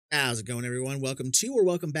How's it going, everyone? Welcome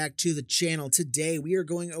back to the channel. Today, we are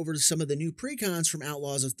going over some of the new precons from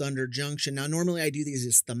Outlaws of Thunder Junction. Now, normally I do these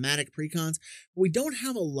as thematic precons, but we don't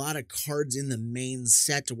have a lot of cards in the main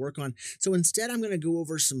set to work on. So instead, I'm going to go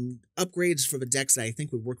over some upgrades for the decks that I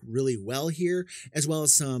think would work really well here, as well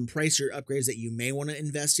as some pricier upgrades that you may want to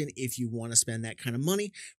invest in if you want to spend that kind of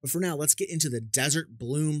money. But for now, let's get into the Desert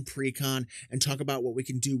Bloom precon and talk about what we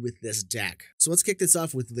can do with this deck. So let's kick this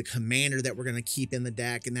off with the commander that we're going to keep in the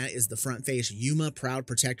deck, and that is the front face Yuma Proud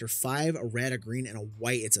Protector, 5, a red, a green, and a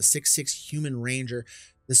white. It's a 6/6 human ranger.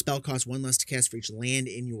 The spell costs 1 less to cast for each land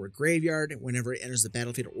in your graveyard. Whenever it enters the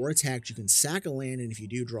battlefield or attacks, you can sack a land, and if you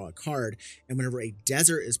do, draw a card. And whenever a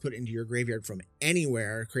desert is put into your graveyard from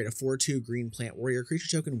anywhere, create a 4/2 green plant warrior creature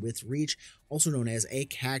token with reach, also known as a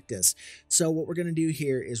cactus. So what we're going to do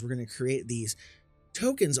here is we're going to create these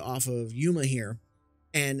tokens off of Yuma here.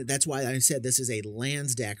 And that's why I said this is a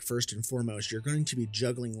lands deck first and foremost. You're going to be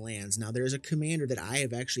juggling lands. Now, there's a commander that I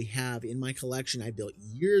have in my collection I built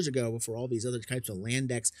years ago before all these other types of land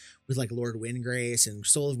decks with like Lord Windgrace and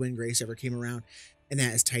Soul of Windgrace ever came around. And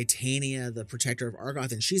that is Titania, the Protector of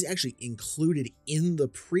Argoth, and she's actually included in the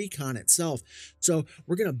precon itself. So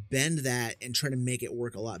we're going to bend that and try to make it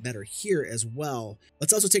work a lot better here as well.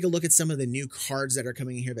 Let's also take a look at some of the new cards that are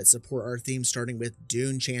coming in here that support our theme, starting with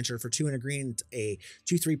Dune Chanter for 2 and a green, a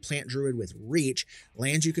 2/3 plant druid with reach.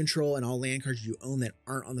 Lands you control and all land cards you own that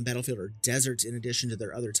aren't on the battlefield are deserts in addition to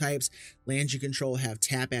their other types. Lands you control have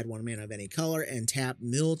tap, add 1 mana of any color, and tap,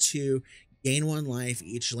 mill 2, gain 1 life,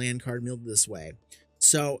 each land card milled this way.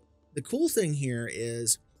 So the cool thing here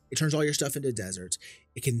is it turns all your stuff into deserts.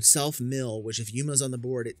 It can self-mill, which if Yuma's on the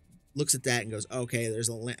board, it looks at that and goes, okay, there's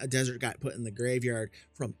a desert got put in the graveyard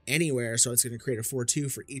from anywhere, so it's going to create a 4/2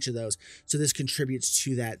 for each of those. So this contributes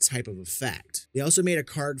to that type of effect. They also made a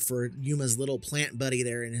card for Yuma's little plant buddy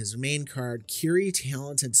there in his main card, Curie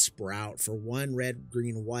Talented Sprout for 1 red,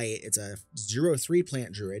 green, white. It's a 0/3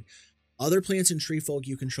 plant druid. Other plants and tree folk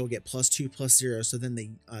you control get +2/+0, so then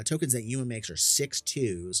the tokens that Yuma makes are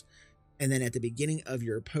 6/2s. And then at the beginning of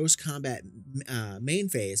your post-combat main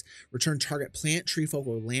phase, return target plant, tree folk,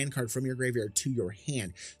 or land card from your graveyard to your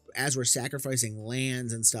hand. As we're sacrificing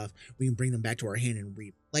lands and stuff, we can bring them back to our hand and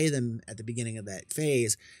replay them at the beginning of that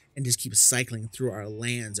phase and just keep cycling through our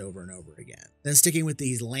lands over and over again. Then sticking with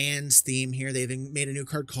these lands theme here, they've made a new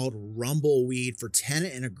card called Rumbleweed for 10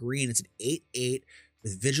 and a green. It's an 8/8.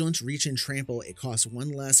 With Vigilance, Reach, and Trample, it costs 1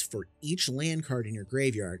 less for each land card in your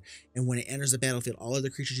graveyard. And when it enters the battlefield, all other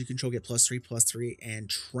creatures you control get +3/+3 and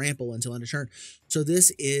Trample until end of turn. So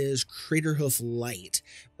this is Craterhoof Light,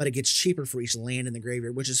 but it gets cheaper for each land in the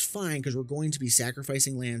graveyard, which is fine because we're going to be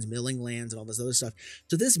sacrificing lands, milling lands, and all this other stuff.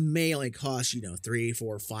 So this may only cost, 3,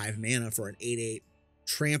 4, 5 mana for an 8/8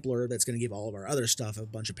 Trampler that's going to give all of our other stuff a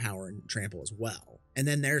bunch of power and trample as well. And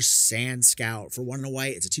then there's Sand Scout for 1 and a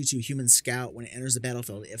white. It's a 2/2 human scout. When it enters the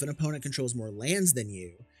battlefield, if an opponent controls more lands than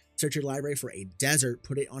you, search your library for a desert,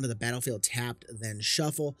 put it onto the battlefield tapped, then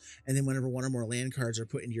shuffle. And then whenever 1 or more land cards are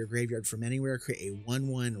put into your graveyard from anywhere, create a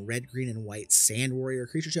 1/1 red, green, and white Sand Warrior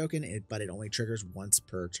creature token, but it only triggers once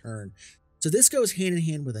per turn. So this goes hand in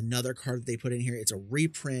hand with another card that they put in here. It's a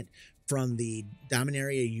reprint from the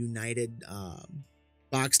Dominaria United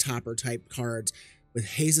box topper type cards with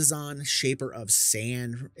Hazazon, Shaper of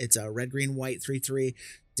Sand. It's a red, green, white 3/3.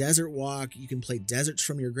 Desert Walk, you can play deserts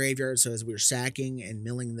from your graveyard, so as we're sacking and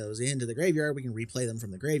milling those into the graveyard, we can replay them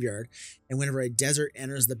from the graveyard. And whenever a desert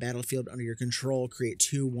enters the battlefield under your control, create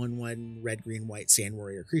 2 1/1 red, green, white Sand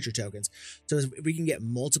Warrior creature tokens. So if we can get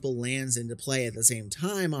multiple lands into play at the same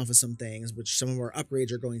time off of some things, which some of our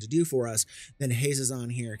upgrades are going to do for us, then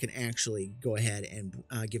Hazazon here can actually go ahead and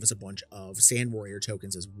give us a bunch of Sand Warrior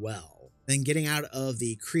tokens as well. Then getting out of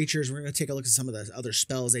the creatures, we're going to take a look at some of the other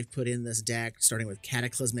spells they've put in this deck, starting with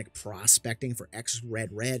Cataclysmic Prospecting for X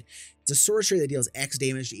red, red. It's a sorcery that deals X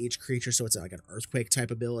damage to each creature, so it's like an earthquake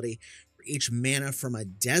type ability. For each mana from a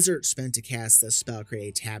desert spent to cast this spell,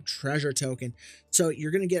 create a tapped treasure token. So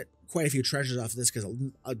you're going to get quite a few treasures off of this because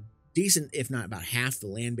a decent, if not about half the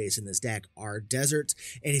land base in this deck are deserts.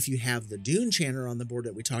 And if you have the Dune Chanter on the board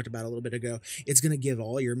that we talked about a little bit ago, it's going to give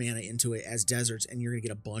all your mana into it as deserts, and you're going to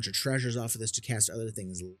get a bunch of treasures off of this to cast other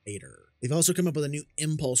things later. They've also come up with a new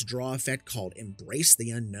impulse draw effect called Embrace the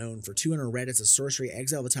Unknown. For 2 and a red, it's a sorcery.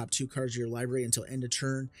 Exile the top 2 cards of your library until end of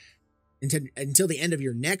turn. Until the end of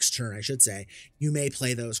your next turn, I should say. You may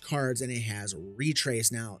play those cards, and it has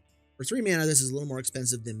Retrace. Now, for 3 mana, this is a little more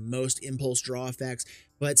expensive than most impulse draw effects,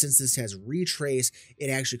 But since this has retrace, it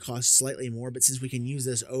actually costs slightly more. But since we can use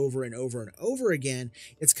this over and over and over again,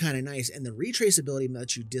 it's kind of nice. And the retrace ability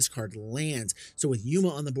lets you discard lands. So with Yuma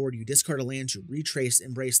on the board, you discard a land to retrace,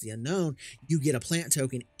 embrace the unknown. You get a plant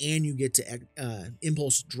token, and you get to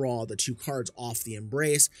impulse draw the 2 cards off the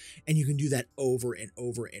embrace. And you can do that over and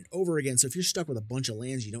over and over again. So if you're stuck with a bunch of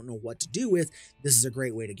lands you don't know what to do with, this is a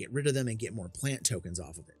great way to get rid of them and get more plant tokens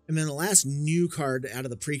off of it. And then the last new card out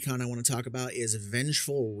of the precon I want to talk about is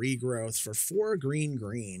Vengeful Regrowth for 4 green.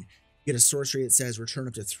 You get a sorcery that says return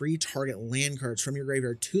up to 3 target land cards from your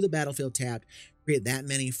graveyard to the battlefield tapped. Create that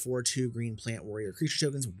many 4/2 green plant warrior creature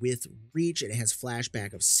tokens with reach, and it has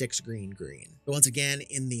flashback of 6 green. But once again,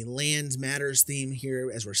 in the lands matters theme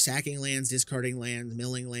here, as we're sacking lands, discarding lands,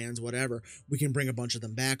 milling lands, whatever, we can bring a bunch of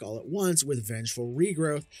them back all at once with Vengeful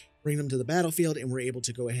Regrowth, bring them to the battlefield, and we're able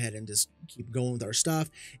to go ahead and just keep going with our stuff.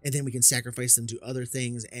 And then we can sacrifice them to other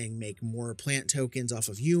things and make more plant tokens off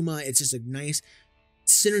of Yuma. It's just a nice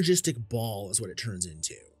synergistic ball is what it turns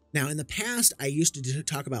into. Now, in the past, I used to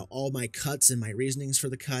talk about all my cuts and my reasonings for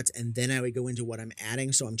the cuts, and then I would go into what I'm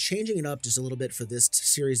adding. So I'm changing it up just a little bit for this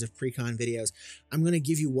series of precon videos. I'm going to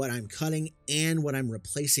give you what I'm cutting and what I'm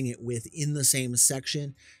replacing it with in the same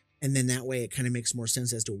section. And then that way it kind of makes more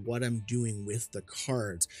sense as to what I'm doing with the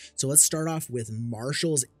cards. So let's start off with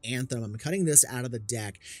Marshall's Anthem. I'm cutting this out of the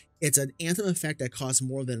deck. It's an Anthem effect that costs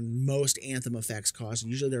more than most Anthem effects cost.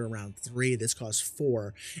 Usually they're around 3. This costs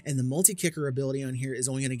 4. And the multi-kicker ability on here is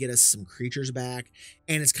only going to get us some creatures back.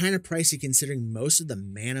 And it's kind of pricey considering most of the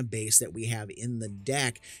mana base that we have in the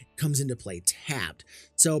deck comes into play tapped.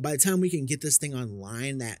 So by the time we can get this thing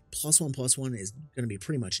online, that +1/+1 is going to be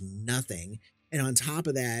pretty much nothing. And on top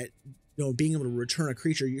of that, you know, being able to return a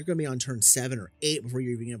creature, you're going to be on turn 7 or 8 before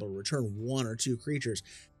you're even able to return 1 or 2 creatures.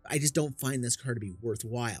 I just don't find this card to be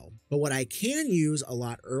worthwhile. But what I can use a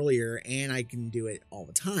lot earlier, and I can do it all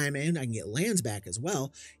the time, and I can get lands back as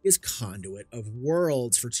well, is Conduit of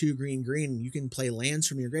Worlds for 2 green. You can play lands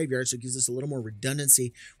from your graveyard, so it gives us a little more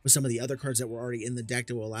redundancy with some of the other cards that were already in the deck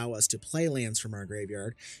to allow us to play lands from our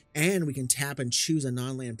graveyard. And we can tap and choose a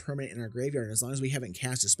non-land permanent in our graveyard, and as long as we haven't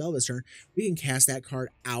cast a spell this turn, we can cast that card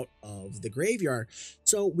out of the graveyard.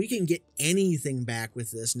 So we can get anything back with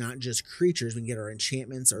this, not just creatures. We can get our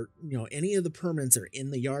enchantments, or any of the permanents that are in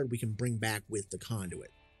the yard we can bring back with the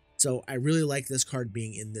Conduit. So I really like this card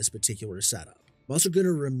being in this particular setup. I'm also going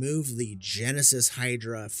to remove the Genesis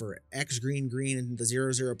Hydra for X green and the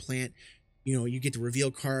 0/0 plant. You get to reveal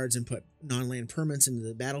cards and put non-land permanents into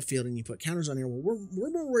the battlefield, and you put counters on here. Well, we're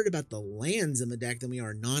more worried about the lands in the deck than we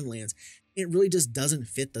are non-lands. It really just doesn't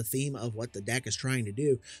fit the theme of what the deck is trying to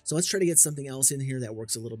do. So let's try to get something else in here that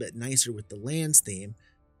works a little bit nicer with the lands theme.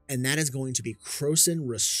 And that is going to be Krosan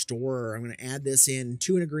Restorer. I'm going to add this in.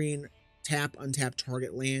 2 and a green, tap, untap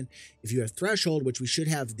target land. If you have Threshold, which we should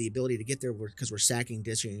have the ability to get there because we're sacking,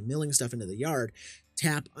 discarding, and milling stuff into the yard,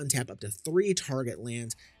 tap, untap up to 3 target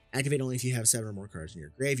lands. Activate only if you have 7 or more cards in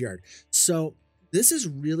your graveyard. So this is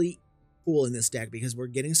really cool in this deck because we're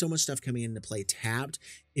getting so much stuff coming into play tapped.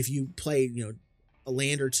 If you play, a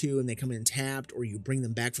land or 2 and they come in tapped, or you bring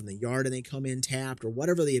them back from the yard and they come in tapped, or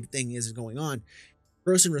whatever the thing is going on,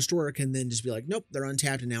 Krosan Restorer can then just be like, nope, they're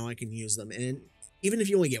untapped and now I can use them. And even if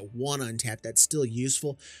you only get 1 untapped, that's still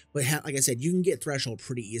useful. But like I said, you can get Threshold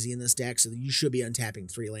pretty easy in this deck, so you should be untapping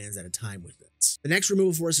 3 lands at a time with this. The next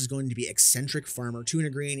removal for us is going to be Eccentric Farmer. 2 and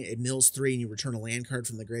a green, it mills 3, and you return a land card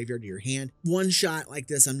from the graveyard to your hand. One shot like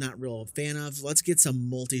this I'm not real a fan of. Let's get some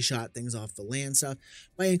multi-shot things off the land stuff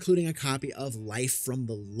by including a copy of Life from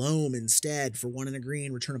the Loam instead. For 1 and a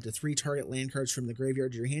green, return up to 3 target land cards from the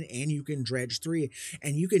graveyard to your hand, and you can dredge 3.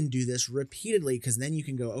 And you can do this repeatedly, because then you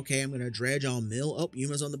can go, okay, I'm going to dredge, I'll mill. Oh,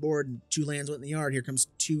 Yuma's on the board, 2 lands went in the yard. Here comes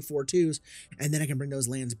 2 4/2s, and then I can bring those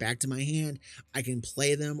lands back to my hand. I can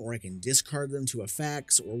play them, or I can discard them to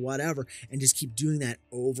effects or whatever, and just keep doing that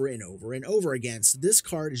over and over and over again. So this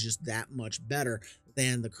card is just that much better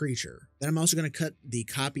than the creature. Then I'm also going to cut the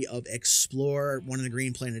copy of Explore. 1 in the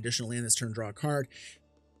green, play an additional land this turn, draw a card.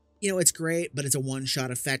 It's great, but it's a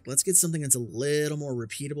one-shot effect. Let's get something that's a little more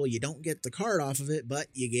repeatable. You don't get the card off of it, but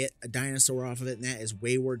you get a dinosaur off of it, and that is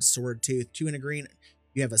Wayward Swordtooth. 2 and a green,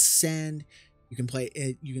 you have Ascend. You can play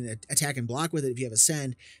it, you can attack and block with it if you have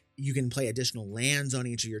Ascend. You can play additional lands on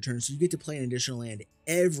each of your turns, so you get to play an additional land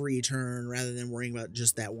every turn rather than worrying about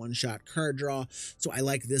just that one-shot card draw. So I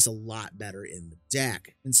like this a lot better in the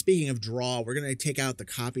deck. And speaking of draw, we're going to take out the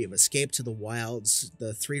copy of Escape to the Wilds,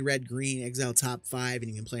 the 3 red green, exile top 5,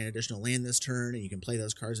 and you can play an additional land this turn, and you can play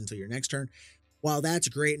those cards until your next turn. while that's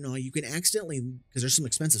great and all, you can accidentally, because there's some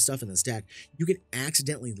expensive stuff in this deck, you can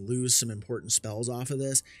accidentally lose some important spells off of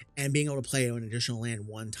this, and being able to play an additional land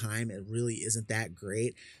one time, it really isn't that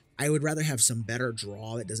great. I would rather have some better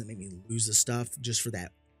draw that doesn't make me lose the stuff just for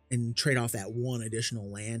that, and trade off that one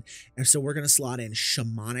additional land. And so we're going to slot in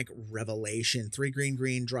Shamanic Revelation, 3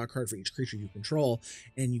 green, draw a card for each creature you control,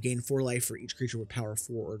 and you gain 4 life for each creature with power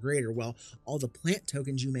 4 or greater. Well, all the plant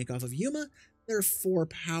tokens you make off of Yuma, they're 4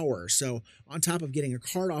 power. So on top of getting a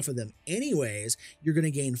card off of them anyways, you're going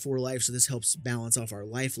to gain 4 life. So this helps balance off our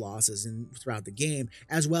life losses throughout the game,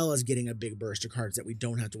 as well as getting a big burst of cards that we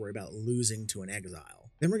don't have to worry about losing to an exile.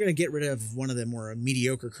 Then we're going to get rid of one of the more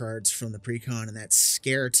mediocre cards from the Precon, and that's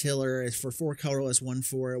Scare Tiller. It's for 4 colorless,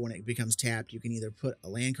 1/4. When it becomes tapped, you can either put a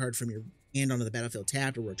land card from your hand onto the battlefield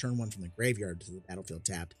tapped, or return one from the graveyard to the battlefield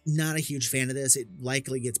tapped. Not a huge fan of this. It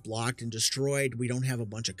likely gets blocked and destroyed. We don't have a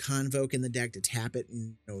bunch of Convoke in the deck to tap it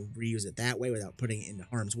and reuse it that way without putting it into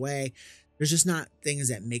harm's way. There's just not things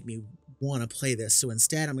that make me want to play this. So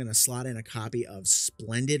instead, I'm going to slot in a copy of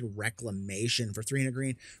Splendid Reclamation for 3 and a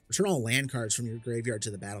green. Return all land cards from your graveyard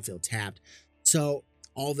to the battlefield tapped. So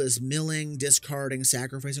all this milling, discarding,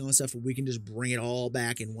 sacrificing, all this stuff, we can just bring it all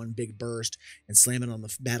back in one big burst and slam it on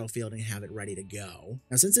the battlefield and have it ready to go.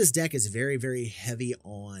 Now, since this deck is very, very heavy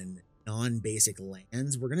on non-basic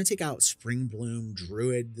lands, we're going to take out Spring Bloom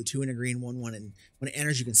Druid, the 2 and a green 1/1, and when it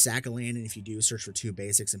enters, you can sack a land, and if you do, search for 2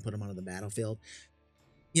 basics and put them onto the battlefield.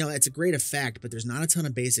 It's a great effect, but there's not a ton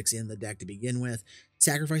of basics in the deck to begin with.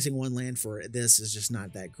 Sacrificing 1 land for this is just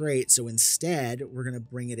not that great. So instead, we're going to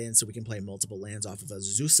bring it in so we can play multiple lands off of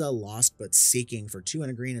Azusa, Lost But Seeking for 2 and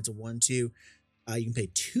a green. It's a 1/2. You can play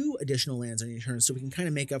 2 additional lands on your turn, so we can kind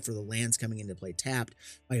of make up for the lands coming into play tapped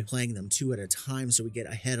by playing them 2 at a time, so we get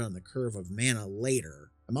ahead on the curve of mana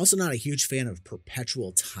later. I'm also not a huge fan of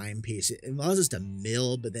Perpetual Timepiece. It allows us to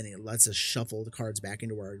mill, but then it lets us shuffle the cards back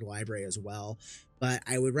into our library as well. But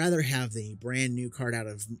I would rather have the brand new card out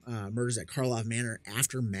of Murders at Karlov Manor,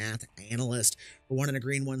 Aftermath Analyst, for 1 and a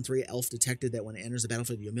green 1/3 elf detected that when it enters the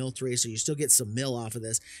battlefield, you mill 3, so you still get some mill off of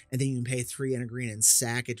this, and then you can pay 3 and a green and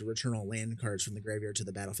sack it to return all land cards from the graveyard to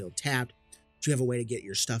the battlefield tapped. So you have a way to get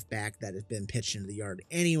your stuff back that has been pitched into the yard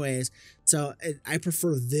anyways. So I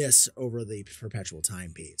prefer this over the Perpetual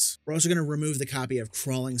Timepiece. We're also going to remove the copy of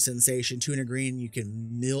Crawling Sensation, 2 and a green. You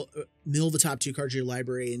can mill the top 2 cards of your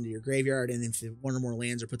library into your graveyard, and if 1 or more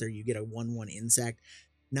lands are put there, you get a 1/1 insect.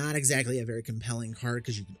 Not exactly a very compelling card,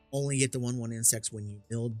 because you can only get the 1/1 insects when you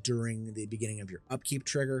mill during the beginning of your upkeep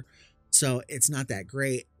trigger. So it's not that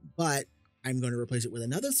great, but I'm going to replace it with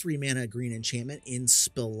another 3 mana green enchantment in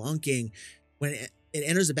Spelunking. When it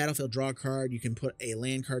enters the battlefield, draw a card. You can put a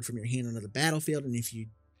land card from your hand onto the battlefield, and if you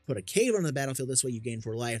put a cave onto the battlefield this way, you gain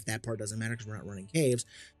 4 life. That part doesn't matter because we're not running caves.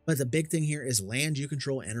 But the big thing here is land you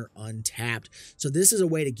control enter untapped. So this is a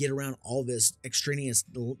way to get around all this extraneous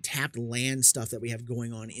tapped land stuff that we have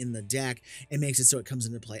going on in the deck. It makes it so it comes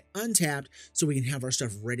into play untapped, so we can have our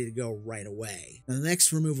stuff ready to go right away. Now, the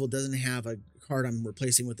next removal doesn't have a card I'm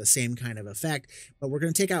replacing with the same kind of effect, but we're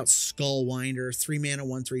going to take out Skullwinder, 3 mana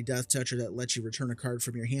 1/3 Death Toucher that lets you return a card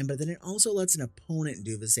from your hand, but then it also lets an opponent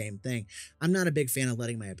do the same thing. I'm not a big fan of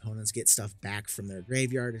letting my opponents get stuff back from their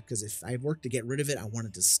graveyard, because if I work to get rid of it, I want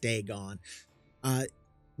it to stay gone.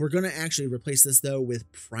 We're going to actually replace this, though, with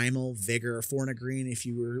Primal Vigor, 4 and a green. If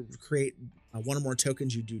you create 1 or more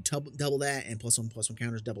tokens, you do double that, and +1/+1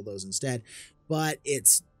 counters, double those instead. But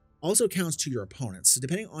it's also counts to your opponents. So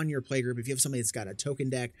depending on your playgroup, if you have somebody that's got a token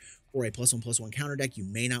deck or a +1/+1 counter deck, you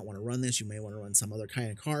may not want to run this. You may want to run some other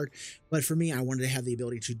kind of card. But for me, I wanted to have the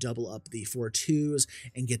ability to double up the 4/2s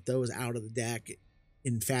and get those out of the deck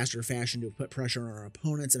in faster fashion to put pressure on our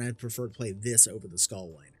opponents, and I'd prefer to play this over the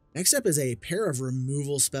Skullwinder. Next up is a pair of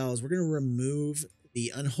removal spells. We're going to remove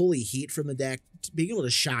the Unholy Heat from the deck. Being able to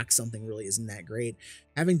shock something really isn't that great.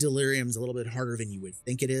 Having Delirium is a little bit harder than you would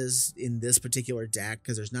think it is in this particular deck,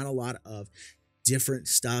 because there's not a lot of different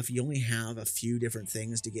stuff. You only have a few different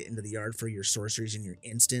things to get into the yard for your sorceries and your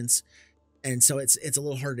instants. And so it's a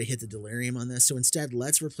little harder to hit the Delirium on this. So instead,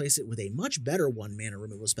 let's replace it with a much better 1 mana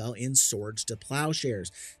removal spell in Swords to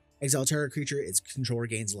Plowshares. Exile target creature, its controller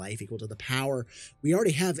gains life equal to the power. We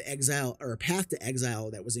already have Exile, or Path to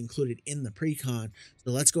Exile, that was included in the Precon.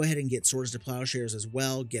 So let's go ahead and get Swords to Plowshares as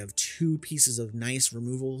well. Give 2 pieces of nice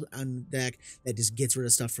removal on deck that just gets rid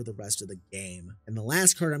of stuff for the rest of the game. And the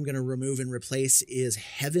last card I'm going to remove and replace is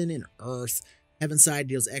Heaven and Earth. Heaven side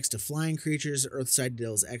deals X to flying creatures, Earth side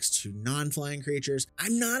deals X to non-flying creatures.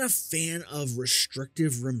 I'm not a fan of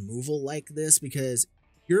restrictive removal like this, because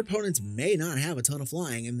your opponents may not have a ton of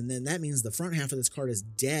flying, and then that means the front half of this card is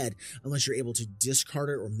dead unless you're able to discard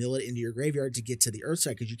it or mill it into your graveyard to get to the earth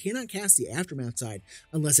side, because you cannot cast the aftermath side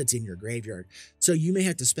unless it's in your graveyard. So you may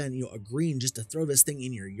have to spend, a green just to throw this thing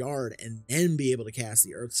in your yard and then be able to cast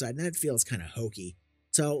the earth side, and that feels kind of hokey.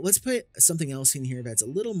 So let's put something else in here that's a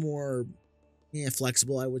little more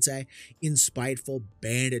flexible, I would say. Inspiteful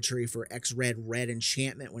Banditry for X red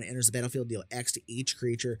enchantment. When it enters the battlefield, deal X to each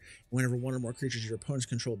creature. Whenever one or more creatures your opponent's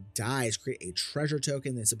control dies, create a treasure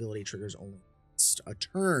token. This ability triggers only a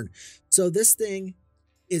turn. So this thing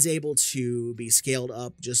is able to be scaled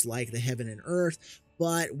up just like the Heaven and Earth,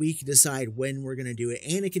 but we can decide when we're going to do it,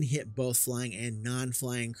 and it can hit both flying and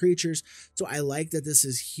non-flying creatures. So I like that this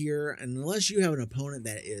is here, and unless you have an opponent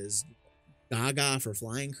that is gaga for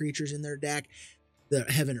flying creatures in their deck, the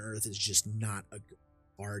Heaven Earth is just not a good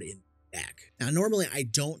card in the deck. Now, normally I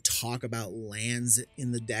don't talk about lands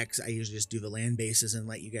in the decks. I usually just do the land bases and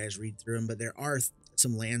let you guys read through them, but there are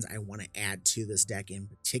some lands I want to add to this deck in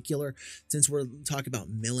particular. Since we're talking about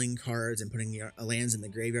milling cards and putting your lands in the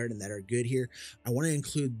graveyard and that are good here, I want to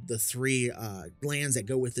include the 3 lands that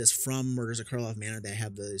go with this from Murders of Karlov Manor that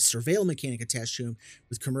have the Surveil mechanic attached to them,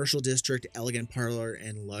 with Commercial District, Elegant Parlor,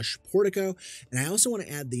 and Lush Portico. And I also want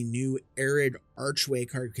to add the new Arid Archway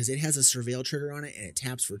card because it has a Surveil trigger on it and it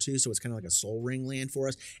taps for 2, so it's kind of like a Soul Ring land for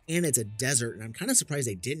us, and it's a desert, and I'm kind of surprised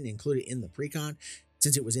they didn't include it in the precon,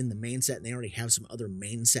 since it was in the main set and they already have some other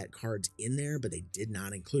main set cards in there, but they did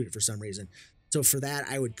not include it for some reason. So for that,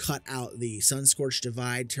 I would cut out the Sunscorched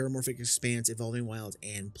Divide, Terramorphic Expanse, Evolving Wilds,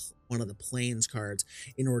 and one of the Plains cards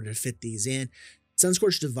in order to fit these in.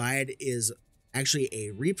 Sunscorched Divide is actually a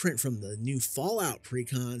reprint from the new Fallout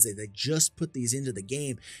precons. They just put these into the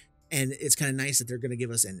game, and it's kind of nice that they're going to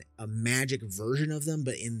give us a magic version of them.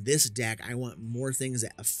 But in this deck, I want more things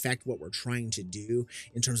that affect what we're trying to do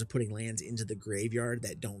in terms of putting lands into the graveyard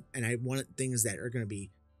that don't. And I want things that are going to be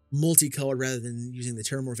multicolored rather than using the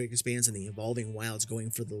Terramorphic Expanse and the Evolving Wilds, going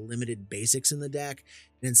for the limited basics in the deck.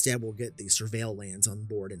 And instead, we'll get the Surveil lands on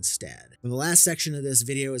board instead. And the last section of this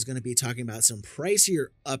video is going to be talking about some pricier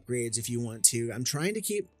upgrades if you want to. I'm trying to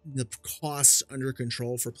keep the costs under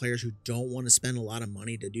control for players who don't want to spend a lot of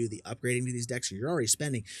money to do the upgrading to these decks. So you're already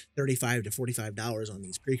spending $35 to $45 on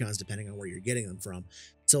these precons, depending on where you're getting them from.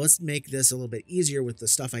 So let's make this a little bit easier with the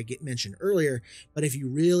stuff I mentioned earlier. But if you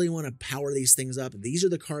really want to power these things up, these are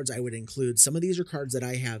the cards I would include. Some of these are cards that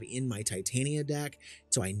I have in my Titania deck,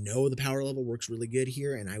 so I know the power level works really good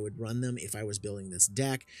here, and I would run them if I was building this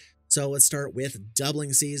deck. So let's start with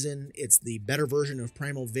Doubling Season. It's the better version of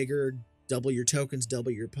Primal Vigor. Double your tokens,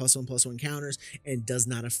 double your +1/+1 counters, and does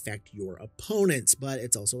not affect your opponents, but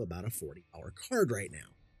it's also about a $40 card right now.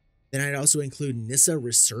 Then I'd also include Nissa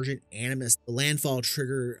Resurgent Animus, the landfall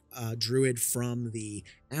trigger druid from the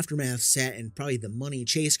Aftermath set, and probably the money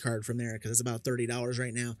chase card from there, because it's about $30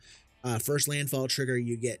 right now. First landfall trigger,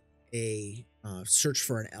 you get a search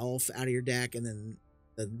for an elf out of your deck, and then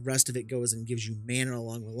the rest of it goes and gives you mana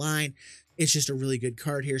along the line. It's just a really good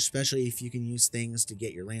card here, especially if you can use things to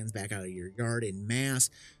get your lands back out of your yard in mass.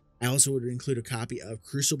 I also would include a copy of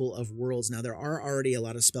Crucible of Worlds. Now, there are already a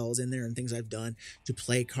lot of spells in there and things I've done to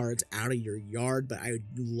play cards out of your yard, but I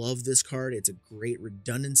love this card. It's a great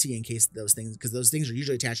redundancy in case those things, because those things are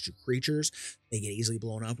usually attached to creatures. They get easily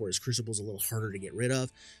blown up, whereas Crucible is a little harder to get rid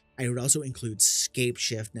of. I would also include Scape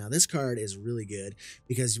Shift. Now, this card is really good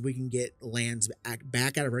because we can get lands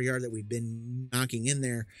back out of our yard that we've been knocking in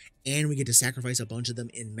there, and we get to sacrifice a bunch of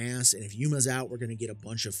them in mass. And if Yuma's out, we're going to get a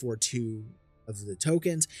bunch of 4/2 of the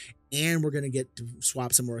tokens, and we're going to get to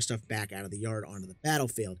swap some more stuff back out of the yard onto the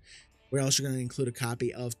battlefield. We're also going to include a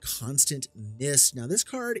copy of Constant Mist. Now, this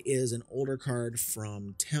card is an older card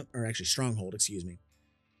from Stronghold, excuse me.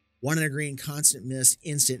 1 and a green, Constant Mist,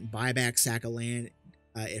 instant buyback, sack a land.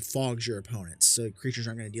 It fogs your opponents, so creatures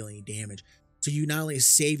aren't going to deal any damage. So you not only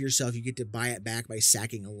save yourself, you get to buy it back by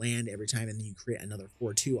sacking a land every time, and then you create another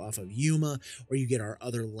 4/2 off of Yuma, or you get our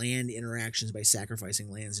other land interactions by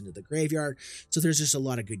sacrificing lands into the graveyard. So there's just a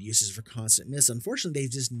lot of good uses for Constant Mist. Unfortunately,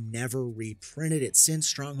 they've just never reprinted it since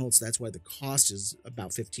Stronghold, so that's why the cost is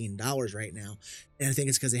about $15 right now. And I think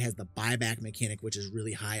it's because it has the buyback mechanic, which is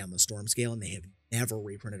really high on the Storm scale, and they have never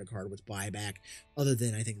reprinted a card with buyback other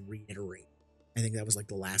than, I think, Reiterate. I think that was like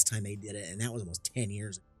the last time they did it, and that was almost 10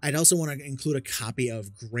 years ago. I'd also want to include a copy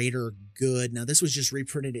of Greater Good. Now, this was just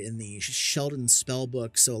reprinted in the Sheldon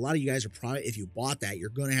Spellbook, so a lot of you guys are probably, if you bought that, you're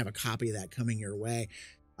going to have a copy of that coming your way.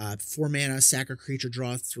 4 mana, sack a creature,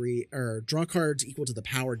 draw cards equal to the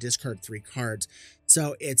power, discard 3 cards.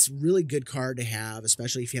 So it's really good card to have,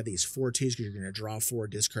 especially if you have these 4/2s, because you're going to draw 4,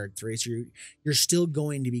 discard 3. So you're still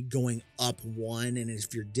going to be going up 1, and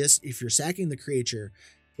if you're sacking the creature,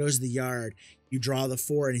 goes to the yard, you draw the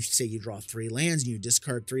 4, and if you say you draw 3 lands and you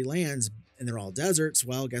discard 3 lands and they're all deserts,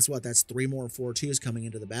 well, guess what? That's 3 more 4/2s coming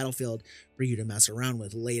into the battlefield for you to mess around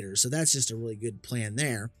with later. So that's just a really good plan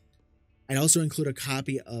there. I'd also include a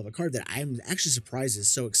copy of a card that I'm actually surprised is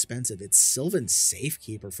so expensive. It's Sylvan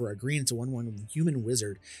Safekeeper for a green. It's a 1/1 human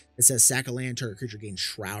wizard that says sack a land, target creature gains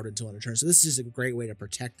shroud until end of turn. So this is just a great way to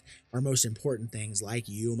protect our most important things like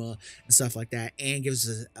Yuma and stuff like that, and gives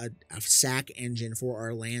us a sack engine for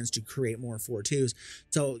our lands to create more 4/2s.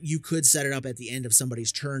 So you could set it up at the end of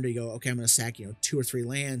somebody's turn to go, okay, I'm going to sack 2 or 3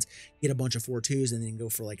 lands, get a bunch of 4/2s, and then go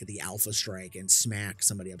for like the alpha strike and smack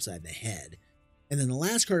somebody upside the head. And then the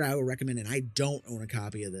last card I would recommend, and I don't own a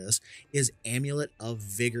copy of this, is Amulet of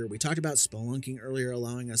Vigor. We talked about Spelunking earlier,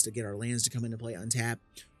 allowing us to get our lands to come into play untapped.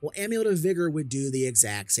 Well, Amulet of Vigor would do the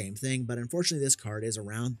exact same thing, but unfortunately this card is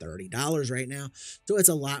around $30 right now, so it's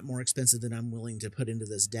a lot more expensive than I'm willing to put into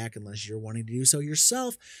this deck unless you're wanting to do so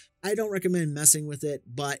yourself. I don't recommend messing with it,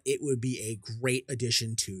 but it would be a great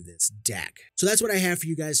addition to this deck. So that's what I have for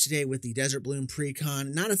you guys today with the Desert Bloom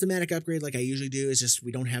Precon. Not a thematic upgrade like I usually do, it's just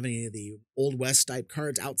we don't have any of the Old West type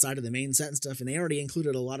cards outside of the main set and stuff, and they already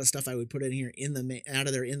included a lot of stuff I would put in here in the out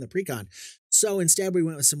of there in the Precon. So instead we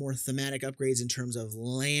went with some more thematic upgrades in terms of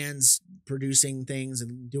lands producing things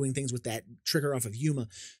and doing things with that trigger off of Yuma.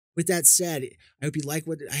 With that said, I hope you like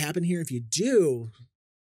what happened here. If you do,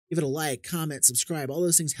 give it a like, comment, subscribe. All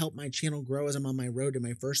those things help my channel grow as I'm on my road to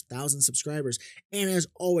my first 1,000 subscribers. And as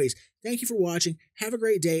always, thank you for watching. Have a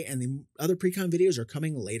great day, and the other Precon videos are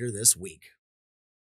coming later this week.